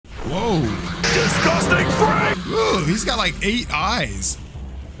Whoa. Disgusting freak! Ooh, he's got like 8 eyes.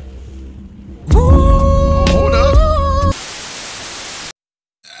 Hold up.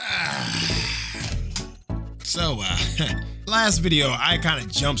 So, last video, I kind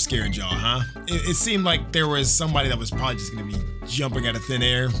of jump scared y'all, huh? It seemed like there was somebody that was probably just gonna be jumping out of thin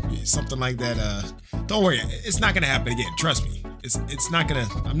air, something like that. Don't worry, it's not gonna happen again. Trust me. It's not gonna.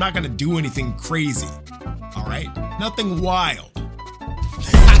 I'm not gonna do anything crazy. All right, nothing wild.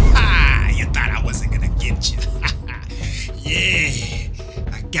 You thought I wasn't gonna get you? Yeah,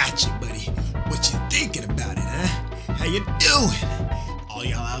 I got you, buddy. What you thinking about it, huh? How you doing? All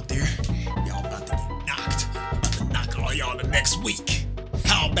y'all out there, y'all about to get knocked. About to knock all y'all the next week.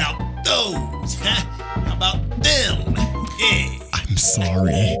 How about those, huh? How about them? Yeah. I'm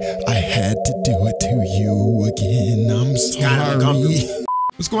sorry. I had to do it to you again. I'm sorry.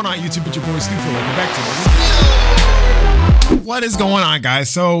 What's going on, YouTube? It's your boy Stewfou. Welcome back to it. What is going on, guys?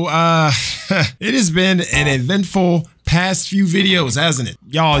 So, it has been an eventful past few videos, hasn't it?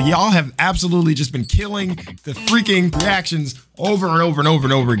 Y'all have absolutely just been killing the freaking reactions over and over and over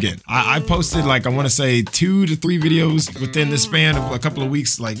and over again. I posted like, I want to say 2 to 3 videos within the span of a couple of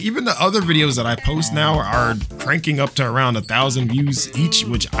weeks. Like even the other videos that I post now are cranking up to around 1,000 views each,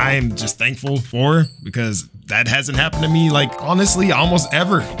 which I am just thankful for because that hasn't happened to me like honestly almost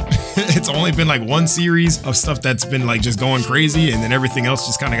ever. It's only been like 1 series of stuff that's been like just going crazy, and then everything else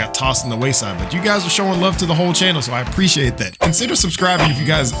just kind of got tossed in the wayside. But you guys are showing love to the whole channel, so I appreciate that. Consider subscribing if you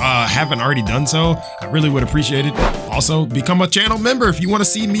guys haven't already done so. I really would appreciate it. Also, become a channel member if you want to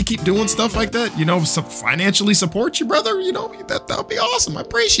see me keep doing stuff like that. You know, financially support you, brother. You know, that'll be awesome. I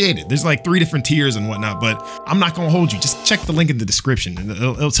appreciate it. There's like 3 different tiers and whatnot, but I'm not gonna hold you. Just check the link in the description, and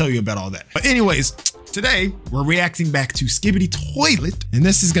it'll tell you about all that. But anyways, today we're reacting back to Skibidi Toilet, and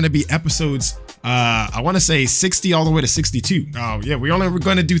this is gonna be episodes I want to say 60 all the way to 62. Oh yeah, we're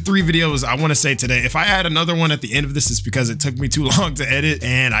going to do 3 videos I want to say today. If I add another one at the end of this, it's because it took me too long to edit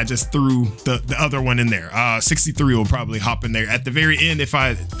and I just threw the other one in there. 63 will probably hop in there at the very end if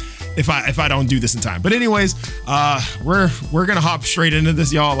I don't do this in time. But anyways, we're gonna hop straight into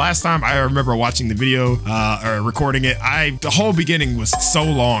this, y'all. Last time I remember watching the video or recording it, the whole beginning was so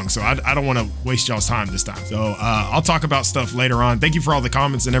long, so I don't want to waste y'all's time this time. So I'll talk about stuff later on. Thank you for all the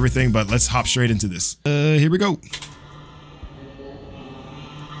comments and everything, but let's hop straight into this. Here we go.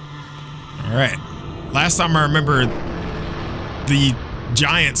 All right. Last time I remember the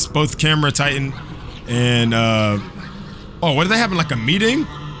giants, both Camera Titan and oh, what are they having, like a meeting?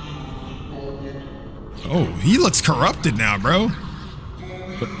 Oh, he looks corrupted now, bro.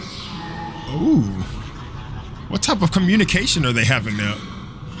 But, ooh. What type of communication are they having now?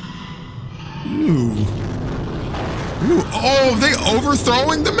 Ooh. Ooh. Oh, they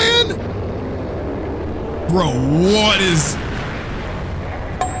overthrowing the man? Bro, what is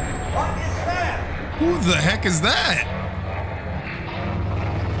that? Who the heck is that?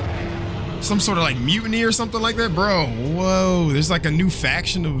 Some sort of like mutiny or something like that? Bro, whoa. There's like a new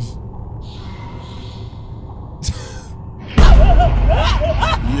faction of...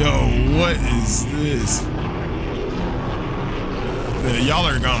 Yo, what is this? Y'all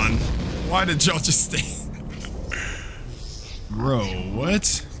are gone. Why did y'all just stay? Bro,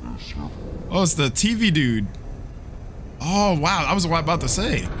 what? Oh, it's the TV dude. Oh, wow. I was about to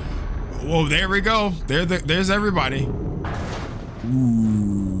say. Whoa, there we go. There's everybody.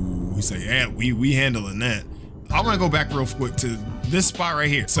 Ooh. He's like, yeah, we handling that. I'm gonna go back real quick to this spot right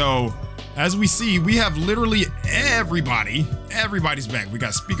here. So, as we see, we have literally everybody. Everybody's back. We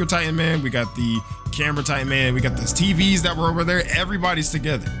got Speaker Titan Man, we got the Camera Titan Man, we got those TVs that were over there. Everybody's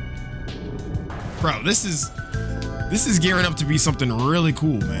together. Bro, this is gearing up to be something really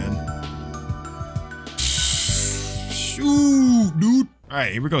cool, man. Shoot, dude. All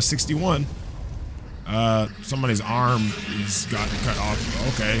right, here we go. 61. Somebody's arm is gotten cut off.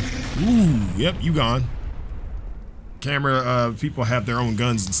 Okay. Ooh, yep, you gone. Camera people have their own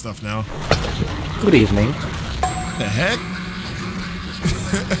guns and stuff now. Good evening. What the heck?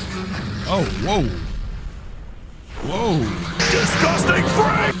 Oh, whoa. Whoa. Disgusting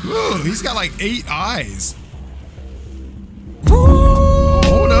freak! Ooh, he's got like 8 eyes.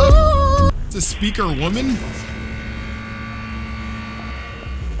 Hold up. It's a speaker woman?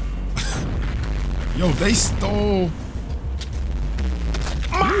 Yo, they stole...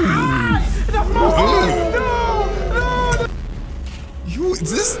 Yo,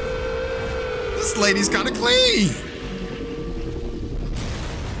 this lady's kind of clean.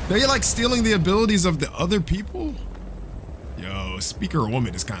 They're like stealing the abilities of the other people. Yo, speaker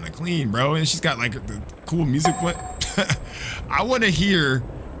woman is kind of clean, bro, and she's got like the cool music. What? I want to hear.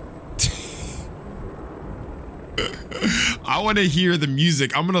 I want to hear the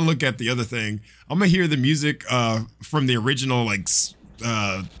music. I'm gonna look at the other thing. I'm gonna hear the music from the original like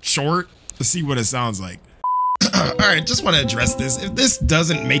short to see what it sounds like. All right, just want to address this. If this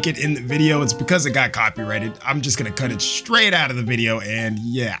doesn't make it in the video, it's because it got copyrighted. I'm just gonna cut it straight out of the video, and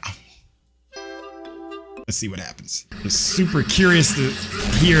yeah. Let's see what happens. I'm super curious to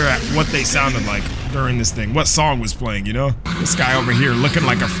hear what they sounded like during this thing. What song was playing, you know? This guy over here looking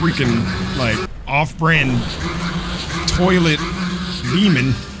like a freaking like off-brand toilet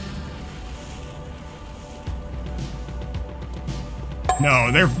demon.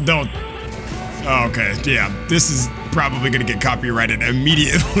 No, they'll. Oh, okay, yeah, this is probably gonna get copyrighted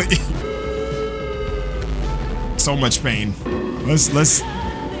immediately. So much pain. Let's.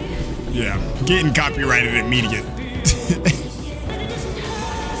 Yeah, getting copyrighted immediate.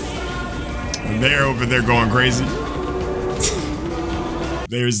 And they're over there going crazy.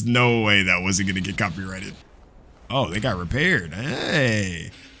 There's no way that wasn't gonna get copyrighted. Oh, they got repaired.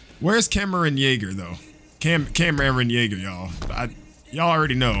 Hey, where's Cameron Yeager though? Cameron Yeager, y'all. Y'all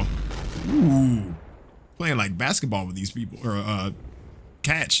already know. Ooh, playing like basketball with these people or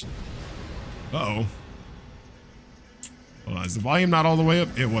catch. Uh-oh. Hold on, is the volume not all the way up?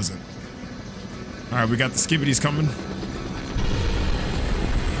 It wasn't. All right, we got the Skibidis coming.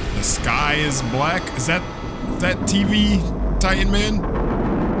 The sky is black. Is that TV Titan Man?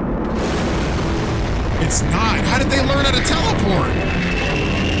 It's not. How did they learn how to teleport?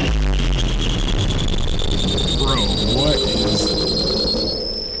 Bro, what is...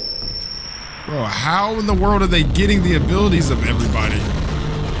 Bro, how in the world are they getting the abilities of everybody?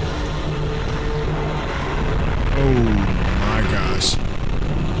 Oh my gosh.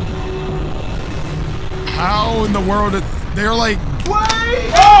 How in the world they're like,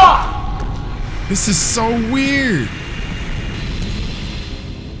 wait! Oh! This is so weird.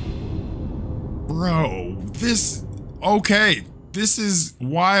 Bro, okay. This is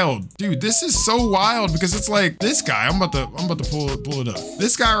wild. Dude, this is so wild because it's like this guy, I'm about to pull it up.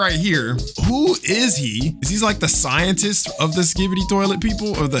 This guy right here, who is he? Is he like the scientist of the Skibidi Toilet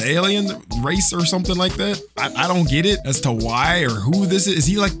people or the alien race or something like that? I don't get it as to why or who this is. Is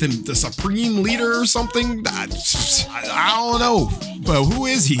he like the supreme leader or something? I don't know, but who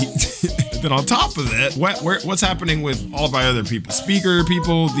is he? Then on top of that, what's happening with all of our other people? Speaker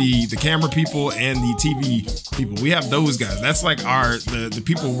people, the camera people, and the TV people. We have those guys. That's like the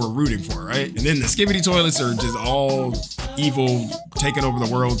people we're rooting for, right? And then the Skibidi Toilets are just all evil, taking over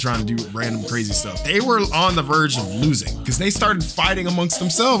the world, trying to do random crazy stuff. They were on the verge of losing because they started fighting amongst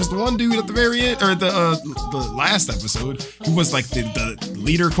themselves. The one dude at the very end, or the last episode, who was like the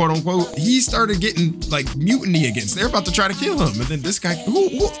leader, quote unquote, he started getting like mutiny against. They're about to try to kill him, and then this guy,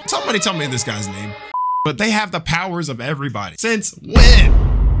 who somebody tell me this guy's name. But they have the powers of everybody. Since when?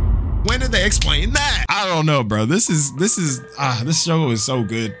 When did they explain that? I don't know, bro. This show is so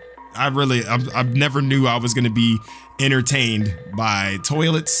good. I never knew I was gonna be entertained by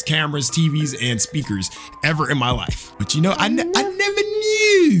toilets, cameras, TVs, and speakers ever in my life. But you know, I never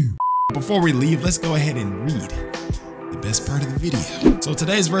knew. Before we leave, let's go ahead and read the best part of the video. So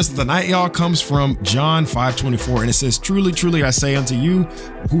today's verse of the night, y'all, comes from John 5:24, and it says, "Truly, truly, I say unto you,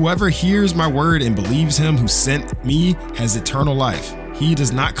 whoever hears my word and believes him who sent me has eternal life. He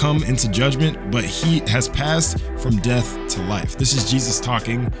does not come into judgment, but he has passed from death to life." This is Jesus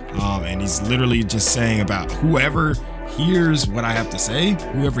talking, and he's literally just saying about whoever hears what I have to say,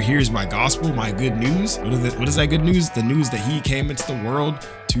 whoever hears my gospel, my good news. What is that good news? The news that he came into the world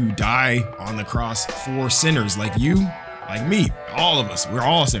to die on the cross for sinners like you, like me, all of us. We're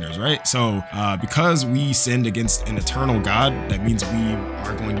all sinners, right? So because we sinned against an eternal God, that means we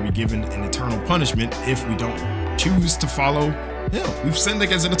are going to be given an eternal punishment if we don't choose to follow him. We've sinned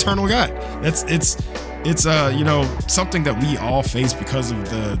against an eternal God. It's you know, something that we all face because of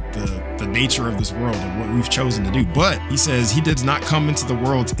the nature of this world and what we've chosen to do. But he says he does not come into the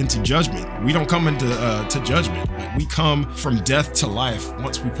world into judgment. We don't come into to judgment. We come from death to life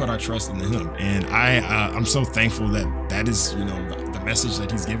once we put our trust in him. And I'm so thankful that is, you know, the message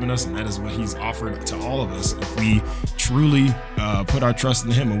that he's given us, and that is what he's offered to all of us. If we truly put our trust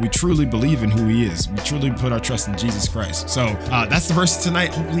in him and we truly believe in who he is, we truly put our trust in Jesus Christ. So that's the verse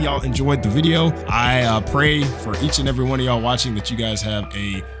tonight. Hopefully y'all enjoyed the video. I pray for each and every one of y'all watching that you guys have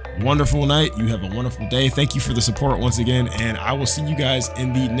a wonderful night. You have a wonderful day. Thank you for the support once again, and I will see you guys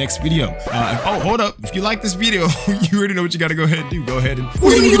in the next video. Oh, hold up. If you like this video, you already know what you got to go ahead and do. Go ahead and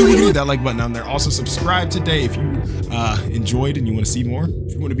hit that like button down there. Also subscribe today if you enjoyed and you want to see more.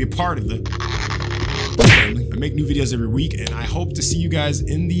 If you want to be a part of the family. I make new videos every week, and I hope to see you guys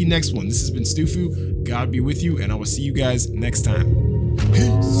in the next one. This has been Stewfou. God be with you, and I will see you guys next time.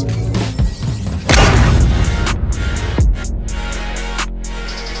 Peace.